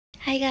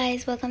Hi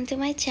guys, welcome to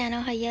my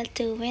channel. How y'all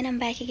doing? I'm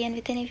back again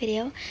with a new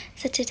video.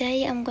 So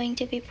today I'm going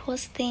to be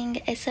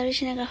posting a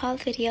SAROJINI haul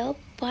video,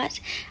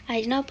 but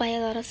I did not buy a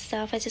lot of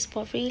stuff. I just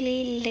bought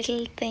really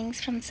little things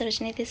from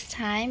SAROJINI this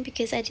time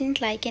because I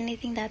didn't like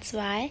anything, that's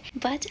why.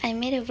 But I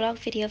made a vlog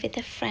video with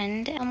a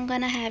friend. I'm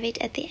gonna have it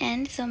at the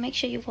end, so make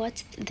sure you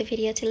watch the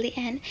video till the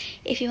end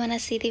if you wanna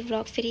see the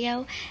vlog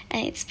video.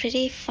 And it's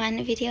pretty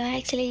fun video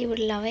actually, you would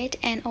love it.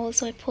 And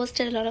also I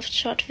posted a lot of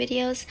short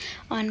videos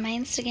on my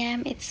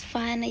Instagram. It's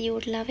fun, you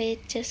would love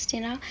it. Just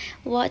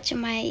watch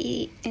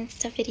my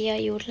Insta video,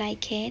 you would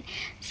like it.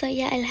 So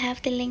yeah, I'll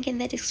have the link in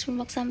the description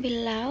box down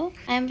below.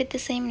 I'm with the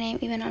same name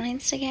even on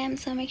Instagram,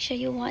 so make sure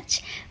you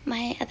watch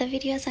my other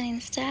videos on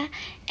Insta.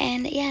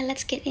 And yeah,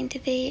 let's get into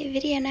the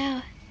video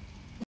now.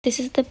 This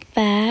is the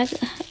bag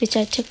which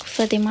I took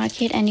for the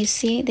market, and you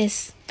see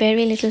there's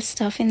very little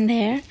stuff in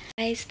there.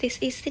 Guys, this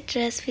is the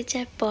dress which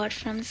I bought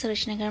from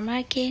SAROJINI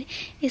market.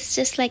 It's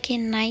just like a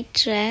night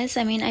dress.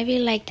 I mean, I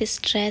really like this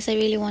dress. I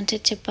really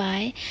wanted to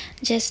buy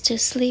just to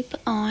sleep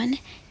on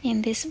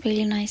in this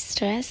really nice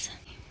dress.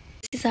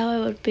 This is how I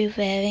would be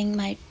wearing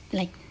my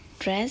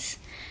dress.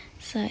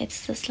 So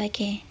it's just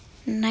like a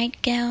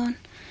nightgown.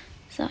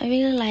 So I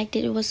really liked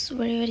it. It was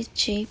very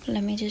cheap.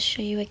 Let me just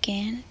show you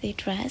again the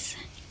dress.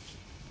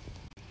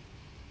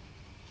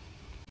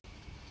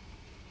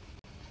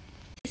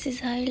 This is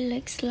how it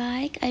looks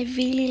like. I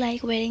really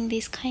like wearing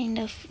these kind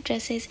of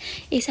dresses.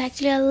 It's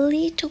actually a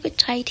little bit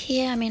tight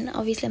here. I mean,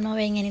 obviously I'm not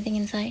wearing anything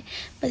inside,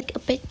 but a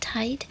bit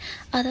tight.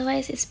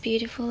 Otherwise it's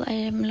beautiful. I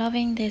am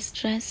loving this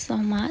dress so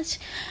much.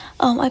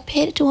 I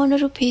paid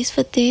 200 rupees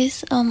for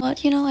this,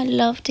 but I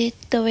loved it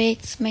the way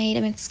it's made.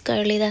 I mean, it's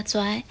curly, that's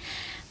why.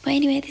 But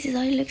anyway, this is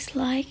how it looks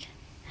like.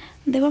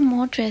 There were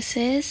more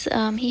dresses.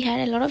 He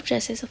had a lot of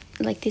dresses of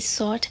like this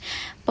sort,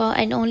 but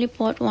I only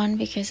bought one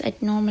because I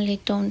normally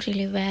don't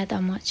really wear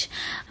that much.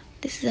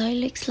 This is how it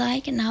looks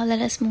like. And now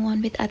let us move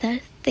on with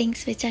other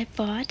things which I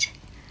bought.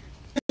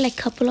 Like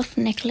a couple of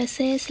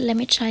necklaces. Let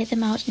me try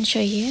them out and show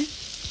you.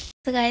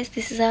 So guys,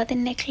 this is how the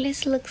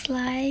necklace looks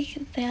like.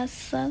 They are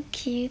so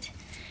cute.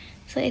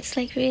 So it's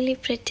like really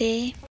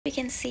pretty. We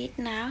can see it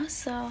now.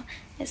 So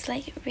it's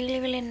like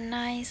really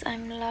nice.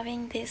 I'm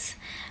loving these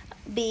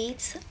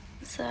beads.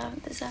 So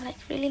these are like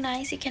really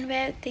nice. You can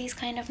wear these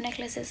kind of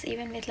necklaces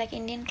even with like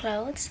Indian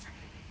clothes.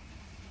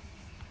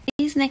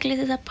 These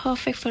necklaces are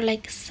perfect for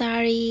like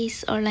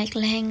saris or like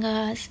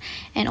lehengas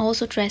and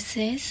also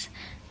dresses.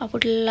 I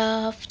would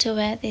love to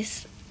wear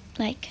this,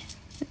 I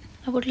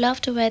would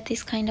love to wear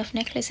these kind of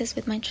necklaces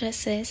with my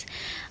dresses.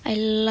 I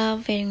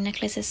love wearing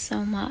necklaces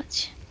so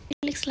much.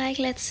 It looks like,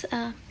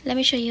 let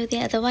me show you the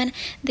other one.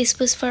 This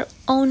was for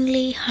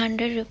only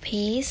 100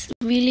 rupees.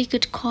 Really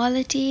good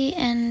quality,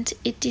 and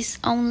it is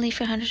only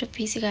for 100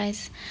 rupees, you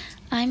guys.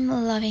 I'm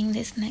loving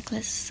this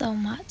necklace so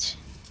much.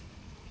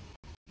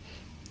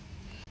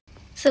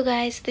 So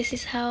guys, this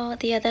is how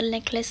the other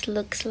necklace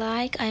looks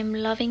like. I'm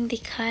loving the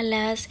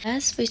colors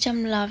which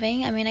I'm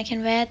loving. I mean, I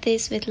can wear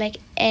this with like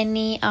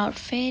any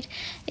outfit.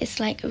 It's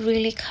like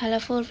really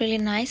colorful, really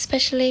nice,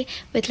 especially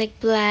with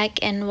like black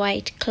and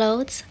white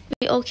clothes.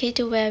 Really okay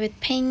to wear with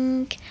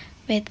pink,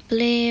 with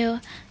blue,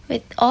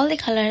 with all the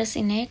colors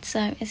in it.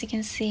 So as you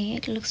can see,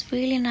 it looks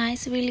really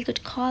nice, really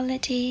good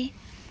quality.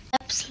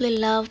 Absolutely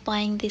love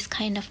buying these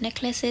kind of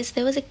necklaces.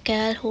 There was a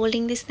girl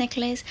holding this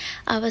necklace.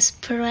 I was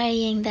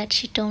praying that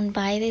she don't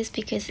buy this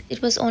because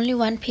it was only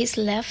one piece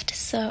left,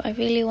 so I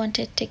really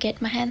wanted to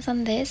get my hands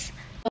on this.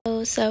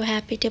 So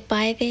happy to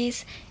buy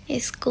this.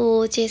 It's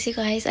gorgeous, you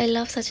guys. I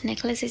love such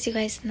necklaces, you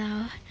guys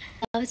know.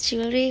 I love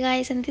jewelry,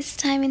 guys, and this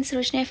time in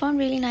SAROJINI I found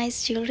really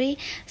nice jewelry.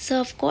 So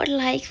I've got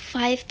like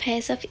 5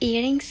 pairs of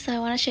earrings, so I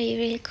want to show you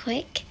really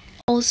quick.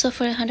 Also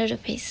for 100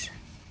 rupees.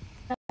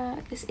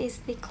 This is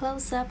the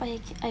close-up.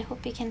 I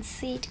hope you can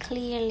see it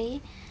clearly.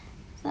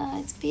 So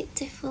it's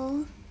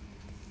beautiful.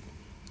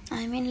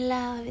 I'm in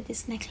love with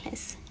this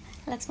necklace.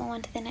 Let's move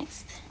on to the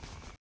next.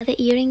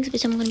 The earrings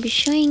which I'm going to be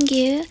showing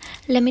you.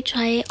 Let me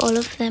try all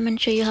of them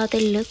and show you how they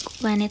look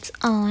when it's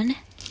on.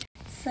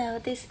 So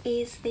this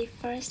is the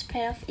first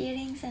pair of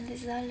earrings, and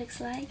this is how it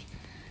looks like.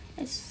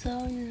 It's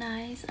so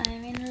nice.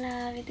 I'm in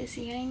love with these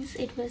earrings.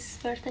 It was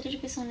for 30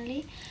 rupees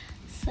only.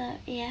 So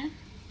yeah,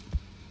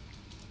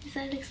 this is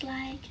how it looks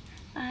like.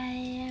 I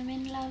am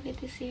in love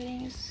with this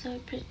earring. It's so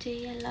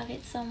pretty. I love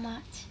it so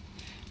much.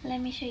 Let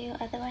me show you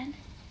other one.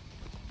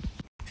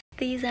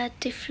 These are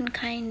different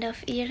kind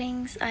of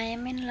earrings. I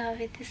am in love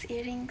with these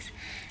earrings.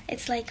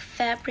 It's like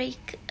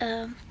fabric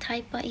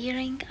type of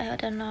earring. I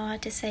don't know how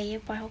to say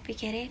it, but I hope you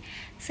get it.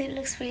 So it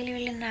looks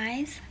really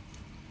nice.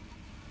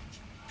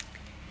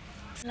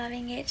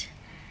 Loving it.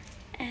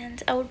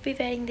 And I would be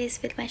wearing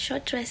this with my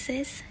short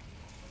dresses.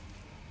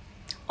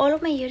 All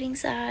of my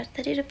earrings are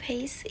 30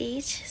 rupees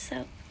each,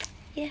 so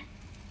yeah.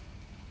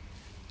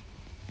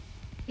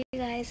 Hey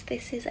guys,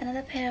 this is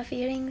another pair of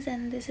earrings,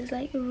 and this is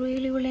like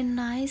really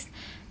nice.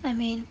 I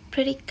mean,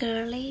 pretty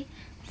girly.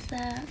 So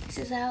this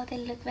is how they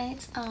look when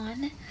it's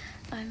on.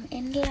 I'm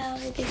in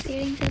love with these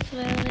earrings as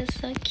well. They're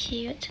so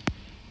cute.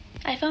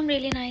 I found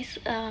really nice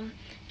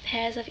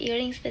pairs of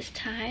earrings this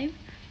time.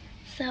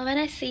 So when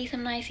I see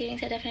some nice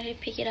earrings, I definitely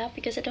pick it up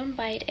because I don't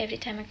buy it every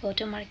time I go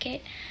to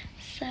market.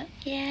 So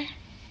yeah,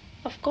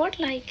 I've got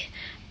like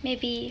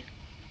maybe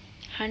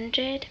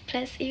 100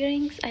 plus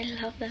earrings. I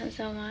love them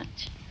so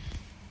much.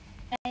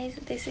 Guys,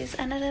 this is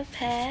another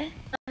pair.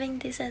 Loving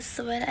this as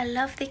well. I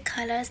love the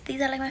colors.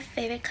 These are like my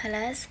favorite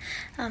colors.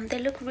 They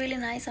look really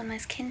nice on my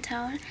skin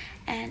tone,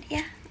 and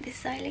yeah, this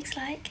is how it looks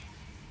like.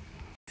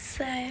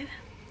 So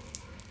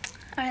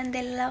aren't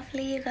they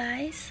lovely, you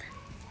guys?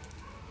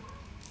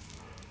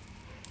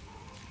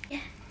 Yeah,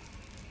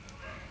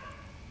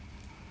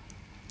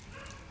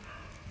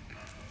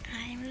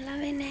 I'm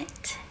loving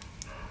it.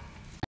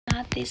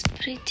 These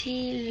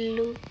pretty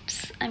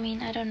loops, I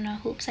mean, I don't know,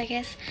 hoops I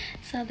guess.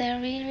 So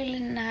they're really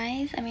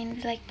nice. I mean,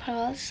 it's like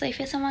pearls. So if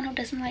you're someone who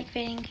doesn't like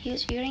wearing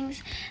huge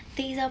earrings,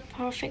 these are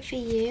perfect for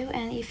you.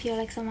 And if you're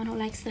like someone who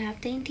likes to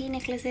have dainty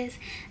necklaces,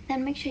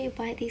 then make sure you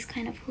buy these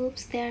kind of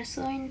hoops. They are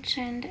so in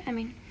trend. I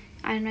mean,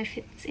 I don't know if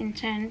it's in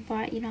trend,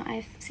 but you know,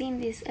 I've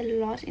seen this a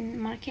lot in the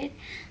market,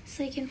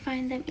 so you can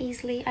find them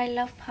easily. I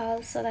love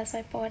pearls, so that's why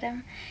I bought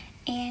them.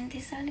 And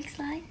this is how it looks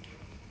like.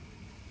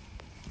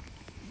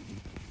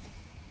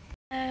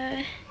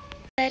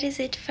 That is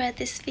it for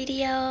this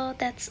video.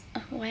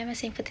 Why am I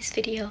saying for this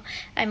video?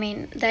 I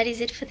mean, that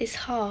is it for this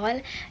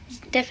haul.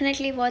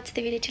 Definitely watch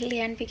the video till the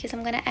end because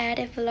I'm gonna add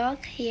a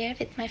vlog here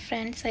with my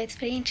friends, so it's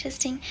very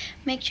interesting.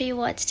 Make sure you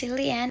watch till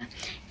the end.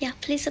 Yeah,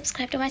 please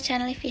subscribe to my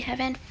channel if you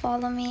haven't.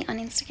 Follow me on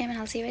Instagram, and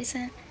I'll see you very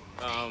soon.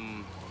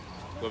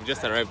 We've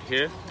just arrived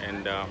here,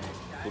 and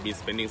we'll be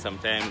spending some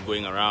time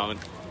going around,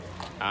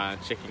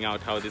 checking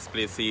out how this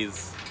place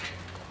is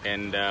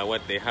and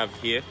what they have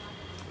here.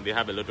 They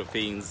have a lot of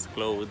things,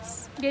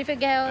 clothes, Beautiful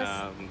girls,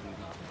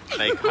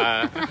 like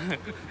her,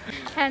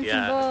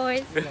 handsome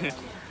boys.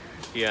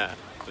 Yeah,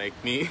 like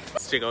me.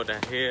 Let's check out her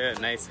hair,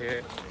 nice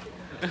hair.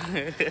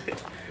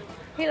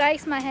 He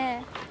likes my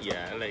hair.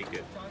 Yeah, I like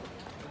it.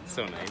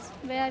 So nice.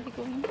 Where are we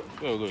going?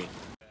 Where are we going?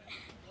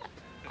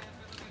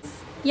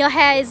 Your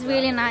hair is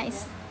really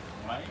nice.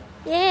 Mine?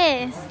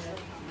 Yes.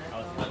 I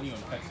was planning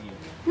on cutting it.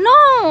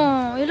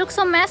 No, you look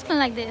so masculine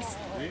like this.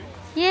 Really?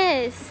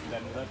 Yes.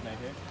 Then without my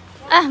hair?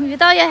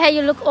 Without your hair,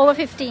 you look over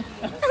 50.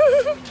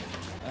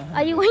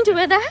 Are you going to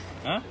wear that?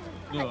 Huh?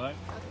 No, I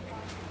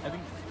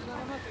think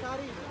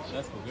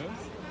that's for girls.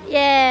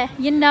 Yeah,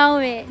 you know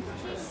it.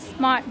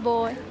 Smart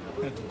boy.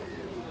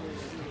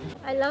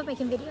 I love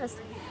making videos.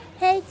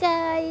 Hey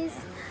guys,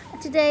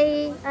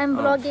 today I'm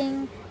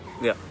vlogging.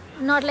 Yeah.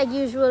 Not like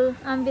usual.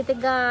 I'm with a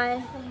guy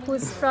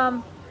who's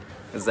from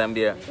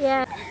Zambia.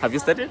 Yeah. Have you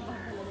started?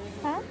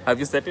 Huh? Have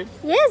you started?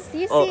 Yes,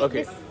 you see. Oh,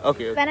 okay. This,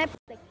 Okay. when I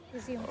like,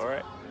 resume. All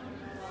right.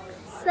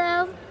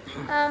 So,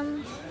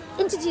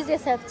 introduce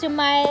yourself to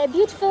my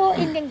beautiful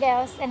Indian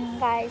girls and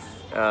guys.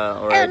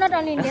 All right. Not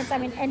only Indians, I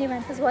mean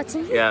anyone who's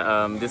watching.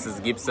 Yeah. This is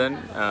Gibson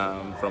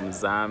from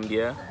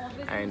Zambia,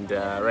 and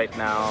right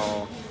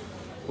now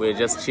we're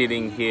just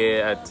chilling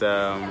here at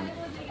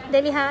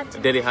Delhi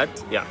Hat. Delhi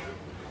Hut. Yeah.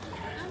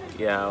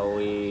 Yeah.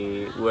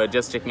 We were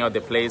just checking out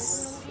the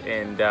place,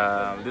 and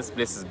this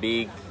place is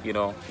big. You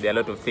know, there are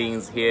a lot of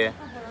things here,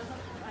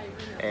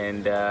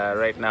 and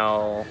right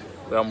now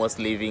we're almost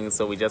leaving,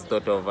 so we just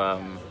thought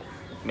of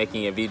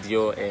making a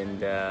video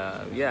and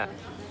yeah,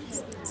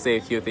 say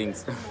a few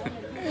things.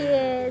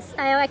 Yes,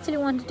 I actually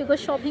wanted to go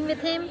shopping with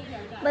him,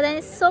 but then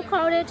it's so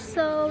crowded,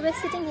 so we're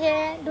sitting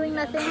here doing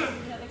nothing,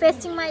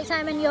 wasting my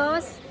time and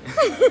yours.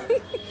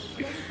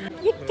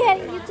 You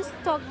just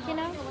talk, you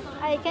know.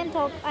 I can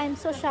talk. I'm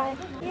so shy.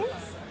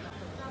 Yes.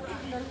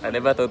 I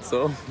never thought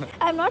so.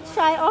 I'm not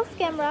shy off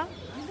camera.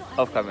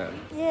 Off camera.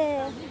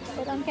 Yeah,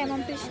 but on camera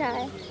I'm pretty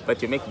shy.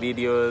 But you make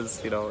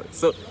videos, you know,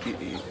 so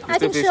you I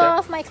still can feel show shy?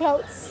 off my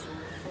clothes,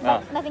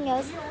 but nothing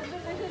else.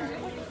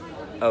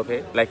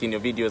 Okay, like in your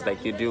videos,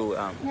 like you do.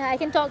 Yeah, I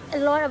can talk a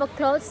lot about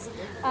clothes.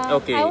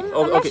 Okay. I'm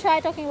not shy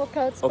talking about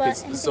clothes, Okay, but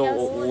anything so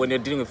else. when you're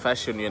dealing with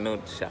fashion, you're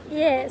not shy.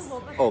 Yes.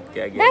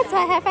 Okay, I get That's why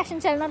I have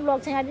fashion channel, not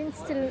vlog channel. I didn't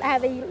still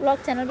have a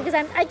vlog channel because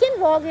I can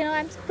vlog, you know.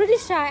 I'm pretty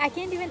shy. I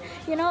can't even,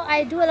 you know,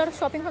 I do a lot of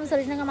shopping from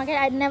SAROJINI market.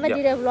 I never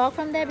did a vlog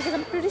from there because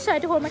I'm pretty shy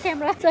to hold my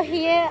camera. So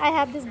here I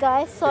have this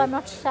guy, so I'm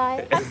not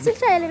shy. I'm still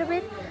shy a little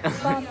bit,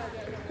 but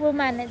we'll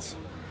manage.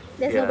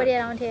 There's nobody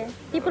around here.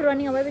 People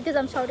running away because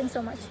I'm shouting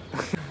so much.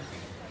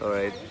 All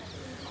right.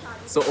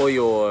 So all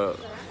your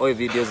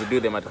videos, you do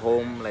them at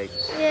home, like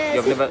Yes.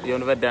 you've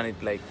never done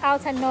it like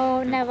Outside,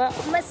 no, never.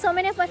 So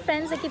many of my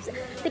friends,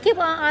 they keep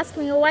on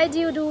asking me, why do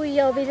you do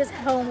your videos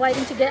at home? Why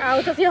don't you get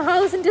out of your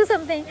house and do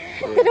something?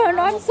 They don't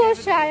know. I'm so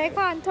shy. I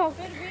can't talk.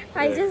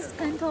 I just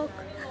can't talk.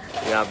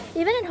 Yeah.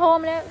 Even at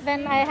home,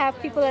 when I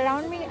have people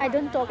around me, I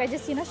don't talk. I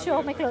just, you know, show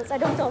off my clothes. I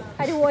don't talk.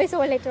 I do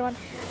voiceover later on.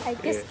 I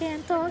just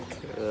can't talk.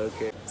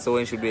 Okay. So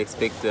when should we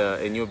expect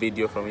a new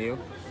video from you?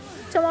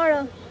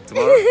 Tomorrow.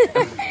 Tomorrow?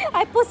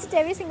 I post it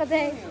every single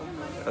day.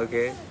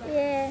 Okay.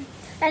 Yeah.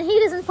 And he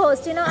doesn't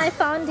post, you know. I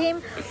found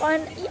him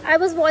I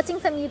was watching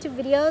some YouTube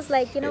videos,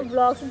 like, you know,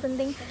 vlogs and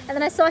something, and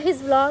then I saw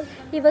his vlog.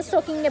 He was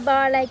talking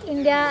about like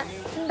India,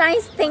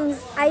 nice things.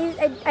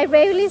 I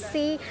rarely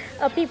see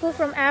people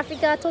from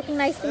Africa talking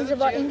nice things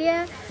about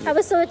India. I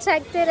was so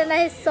attracted and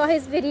I saw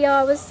his video.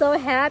 I was so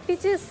happy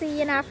to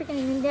see an African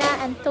in India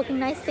and talking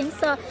nice things.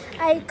 So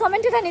I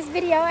commented on his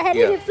video and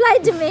he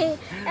replied to me.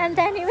 And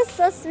then he was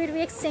so sweet.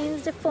 We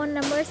exchanged phone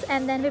numbers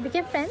and then we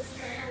became friends.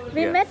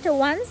 We met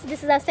once.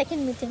 This is our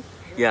second meeting.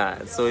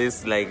 Yeah, so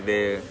it's like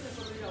the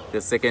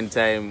second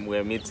time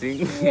we're meeting.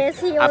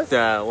 Yes, he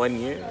after 1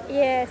 year.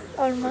 Yes,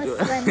 almost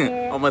 1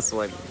 year. Almost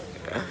 1 year.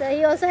 So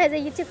he also has a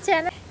YouTube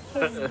channel.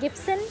 He's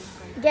Gibson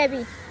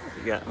Gabby.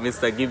 Yeah,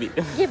 Mr. Gibby.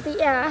 Gibby,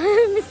 yeah,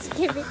 Mr.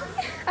 Gibby.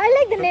 I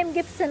like the name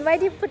Gibson. Why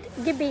do you put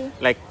Gibby?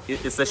 Like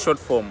it's a short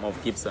form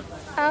of Gibson.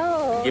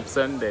 Oh.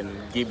 Gibson, then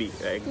Gibby.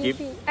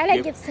 Gibby. I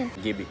like Gibson.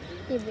 Gibby.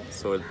 Gibby.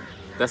 So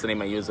that's the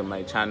name I use on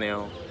my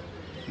channel,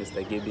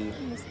 Mr. Gibby.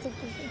 Mr.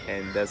 Gibby.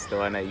 And that's the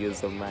one I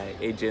use on my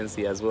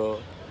agency as well.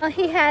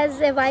 He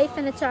has a wife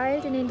and a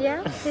child in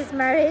India. He's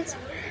married.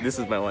 This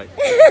is my wife.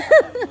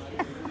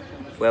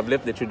 We have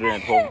left the children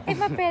at home. If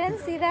my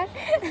parents see that.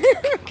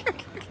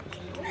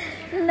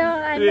 No,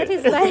 I'm not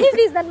his wife.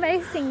 He's not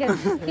married, single.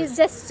 He's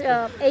just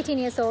 18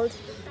 years old.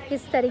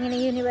 He's studying in a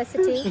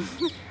university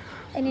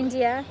in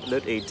India.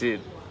 Not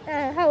 18.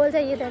 How old are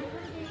you then?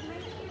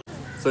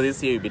 So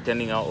this year you'll be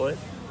turning out what?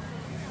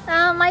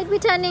 Might be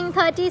turning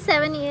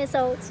 37 years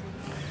old.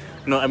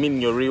 No, I mean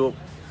your real...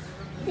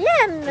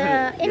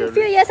 Yeah, in a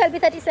few years I'll be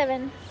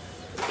 37.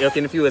 Yeah, okay,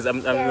 in a few years.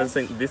 I'm not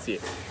saying this year.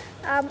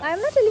 I'm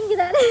not telling you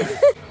that.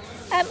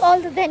 I'm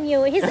older than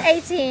you. He's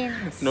 18.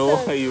 No,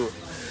 so. you.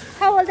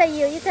 How old are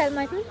you? You tell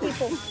my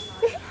people.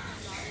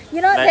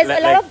 You know, there's a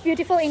lot of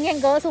beautiful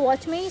Indian girls who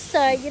watch me,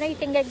 so you know you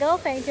can get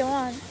girlfriend if you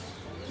want.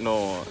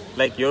 No,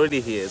 like you're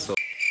already here, so.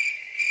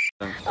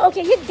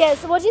 Okay, you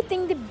guess. What do you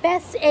think the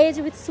best age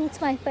which suits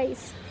my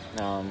face?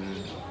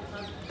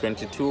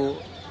 22.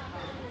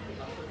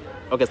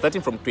 Okay,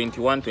 starting from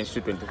 21,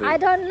 22, 23. I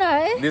don't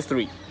know. These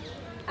three.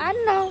 I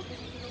don't know.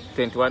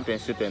 21,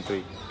 22,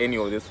 23. Any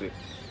of these three.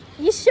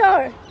 You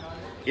sure?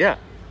 Yeah.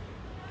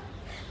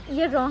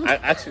 You're wrong.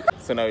 Actually,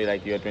 so now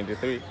you're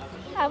 23.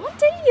 I won't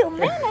tell you,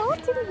 man. I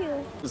won't tell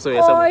you. So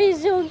oh,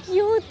 he's so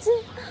cute.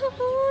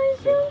 Oh,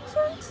 he's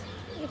so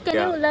cute.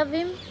 Can you love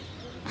him?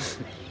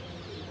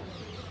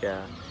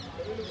 Yeah.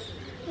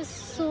 He's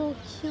so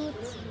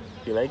cute.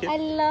 You like it? I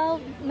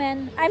love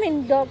men. I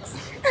mean dogs.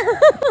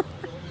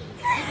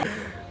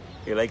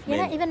 You like men?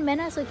 You know, even men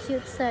are so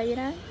cute, sir, you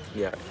know?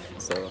 Yeah,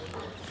 so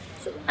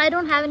I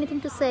don't have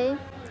anything to say.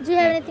 Do you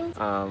have anything?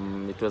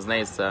 It was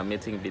nice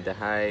meeting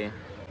Bidahai.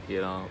 You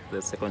know,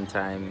 the second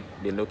time.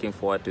 Been looking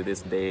forward to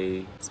this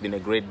day. It's been a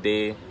great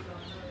day.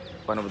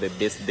 One of the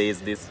best days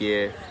this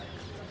year.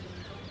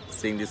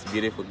 Seeing this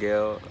beautiful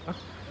girl.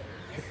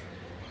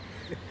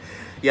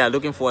 Yeah,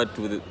 looking forward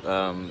to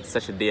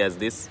such a day as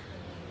this.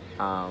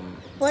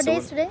 What day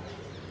is today?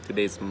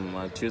 Today is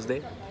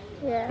Tuesday,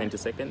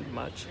 22nd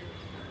March.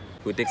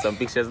 We'll take some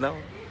pictures now.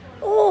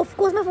 Oh, of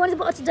course, my phone is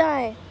about to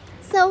die.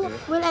 So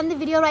we'll end the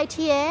video right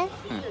here.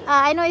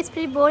 I know it's a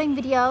pretty boring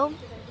video.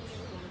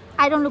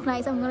 I don't look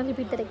nice. I'm gonna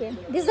repeat that again.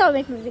 This is how I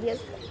make my videos.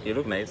 You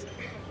look nice.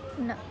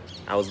 No.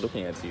 I was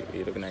looking at you.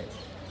 You look nice.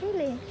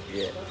 Really?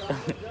 Yeah.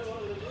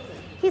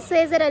 He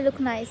says that I look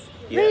nice.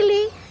 Yeah.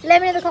 Really?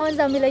 Let me know in the comments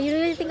down below. You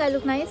really think I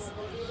look nice?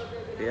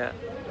 Yeah.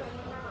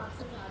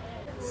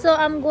 So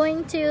I'm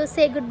going to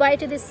say goodbye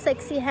to this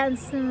sexy,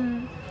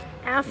 handsome,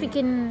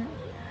 African,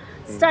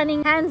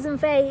 stunning, handsome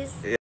face.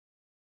 Yeah.